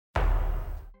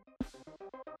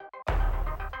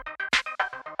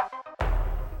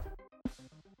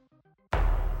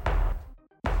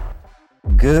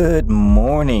Good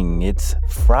morning. It's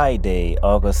Friday,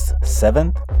 August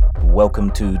 7th.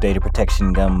 Welcome to Data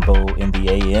Protection Gumbo in the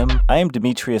AM. I am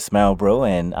Demetrius Malbro,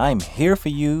 and I'm here for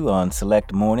you on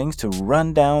select mornings to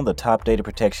run down the top data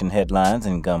protection headlines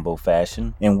in Gumbo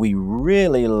fashion. And we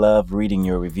really love reading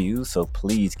your reviews, so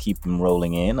please keep them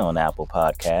rolling in on Apple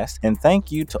Podcasts. And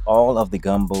thank you to all of the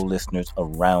Gumbo listeners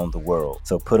around the world.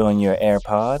 So put on your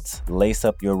AirPods, lace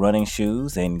up your running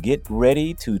shoes, and get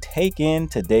ready to take in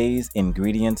today's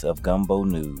ingredients of Gumbo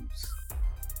news.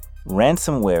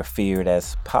 Ransomware feared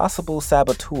as possible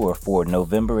saboteur for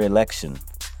November election.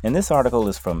 And this article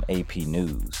is from AP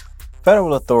News.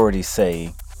 Federal authorities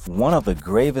say one of the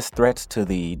gravest threats to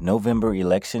the November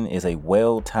election is a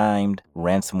well-timed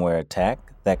ransomware attack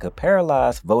that could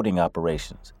paralyze voting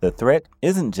operations. The threat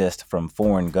isn't just from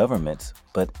foreign governments,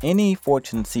 but any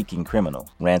fortune-seeking criminal.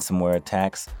 Ransomware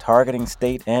attacks targeting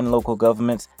state and local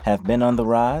governments have been on the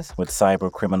rise, with cyber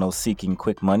criminals seeking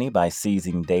quick money by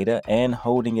seizing data and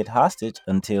holding it hostage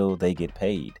until they get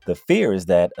paid. The fear is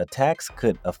that attacks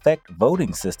could affect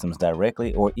voting systems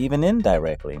directly or even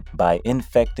indirectly by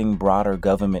infecting broader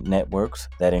government networks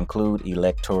that include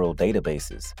electoral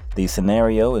databases. The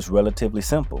scenario is relatively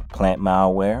simple. Plant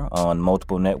malware on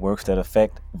multiple networks that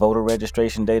affect voter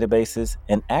registration databases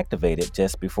and activate it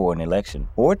just before an election,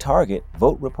 or target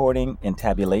vote reporting and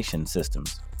tabulation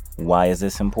systems. Why is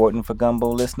this important for Gumbo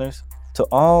listeners? To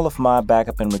all of my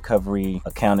backup and recovery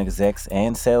account execs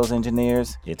and sales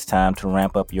engineers, it's time to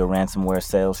ramp up your ransomware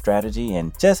sales strategy,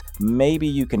 and just maybe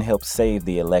you can help save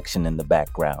the election in the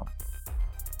background.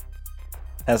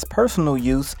 As personal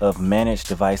use of managed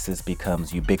devices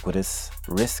becomes ubiquitous,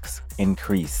 risks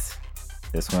increase.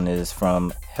 This one is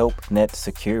from HelpNet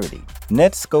Security.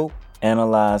 Netskope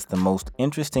analyzed the most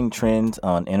interesting trends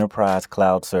on enterprise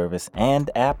cloud service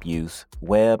and app use,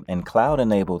 web and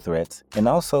cloud-enabled threats, and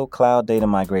also cloud data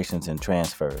migrations and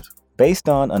transfers. Based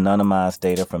on anonymized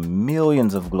data from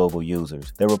millions of global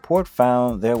users, the report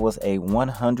found there was a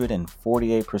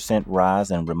 148% rise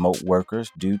in remote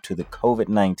workers due to the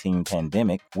COVID-19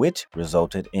 pandemic, which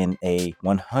resulted in a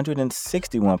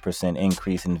 161%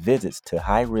 increase in visits to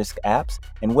high-risk apps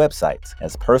and websites,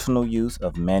 as personal use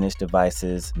of managed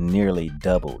devices nearly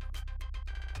doubled.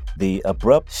 The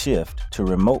abrupt shift to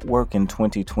remote work in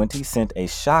 2020 sent a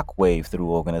shockwave through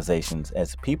organizations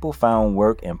as people found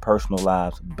work and personal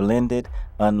lives blended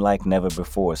unlike never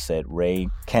before, said Ray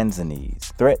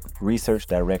Kanzanes, Threat Research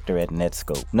Director at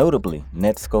Netskope. Notably,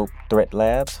 Netskope Threat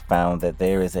Labs found that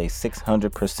there is a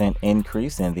 600%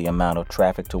 increase in the amount of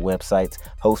traffic to websites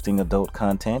hosting adult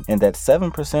content, and that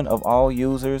 7% of all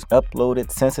users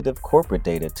uploaded sensitive corporate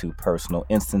data to personal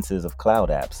instances of cloud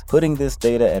apps, putting this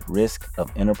data at risk of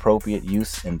inappropriate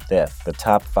use and theft. The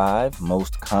top 5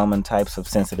 most common types of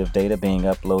sensitive data being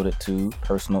uploaded to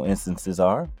personal instances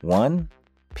are: 1.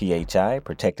 PHI,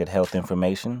 protected health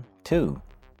information. 2.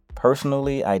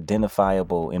 Personally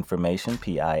identifiable information,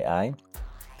 PII.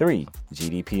 3.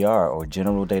 GDPR, or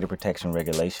General Data Protection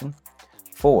Regulation.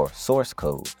 4. Source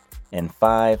code. And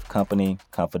 5. Company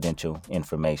confidential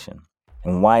information.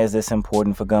 And why is this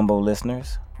important for Gumbo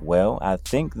listeners? Well, I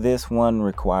think this one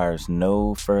requires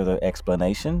no further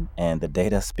explanation, and the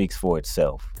data speaks for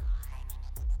itself.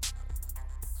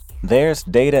 There's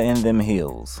data in them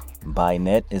hills.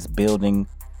 Bynet is building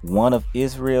one of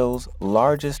Israel's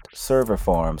largest server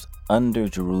farms under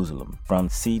Jerusalem, from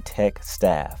C-Tech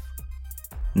staff.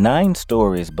 9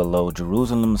 stories below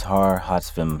Jerusalem's Har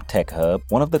Hatzvim Tech Hub,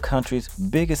 one of the country's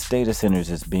biggest data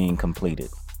centers is being completed.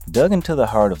 Dug into the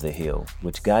heart of the hill,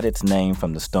 which got its name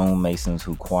from the stonemasons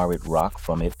who quarried rock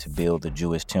from it to build the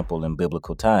Jewish temple in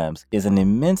biblical times, is an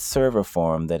immense server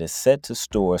farm that is set to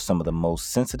store some of the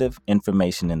most sensitive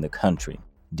information in the country.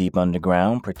 Deep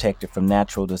underground, protected from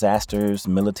natural disasters,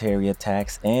 military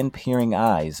attacks, and peering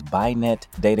eyes, Bynet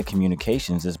Data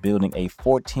Communications is building a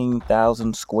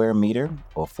 14,000 square meter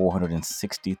or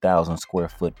 460,000 square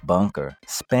foot bunker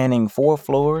spanning 4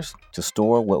 floors to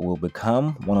store what will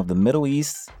become one of the Middle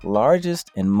East's largest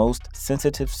and most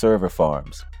sensitive server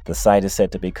farms. The site is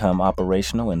set to become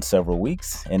operational in several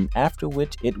weeks, and after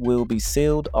which it will be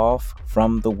sealed off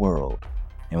from the world.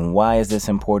 And why is this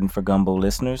important for Gumbo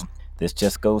listeners? This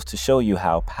just goes to show you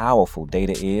how powerful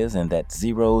data is, and that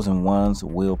zeros and ones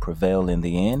will prevail in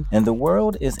the end. And the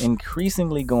world is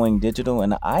increasingly going digital,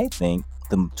 and I think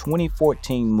the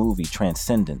 2014 movie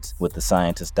Transcendence with the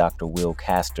scientist Dr. Will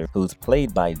Castor, who's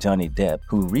played by Johnny Depp,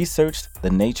 who researched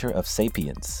the nature of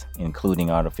sapience,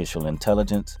 including artificial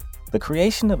intelligence. The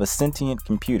creation of a sentient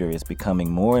computer is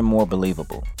becoming more and more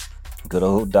believable. Good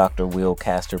old Dr. Will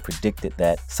Castor predicted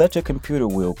that such a computer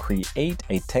will create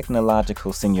a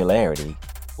technological singularity,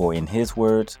 or in his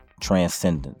words,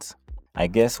 transcendence. I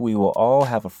guess we will all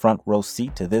have a front row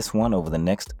seat to this one over the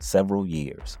next several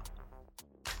years.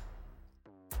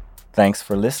 Thanks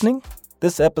for listening.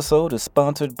 This episode is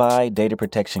sponsored by Data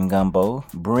Protection Gumbo,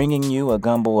 bringing you a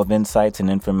gumbo of insights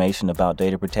and information about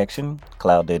data protection,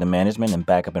 cloud data management, and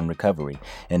backup and recovery.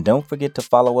 And don't forget to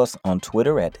follow us on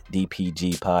Twitter at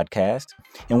DPG Podcast.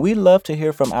 And we love to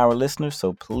hear from our listeners,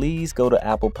 so please go to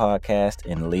Apple Podcast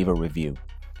and leave a review.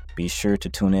 Be sure to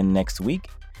tune in next week.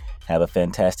 Have a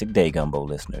fantastic day, Gumbo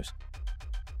listeners.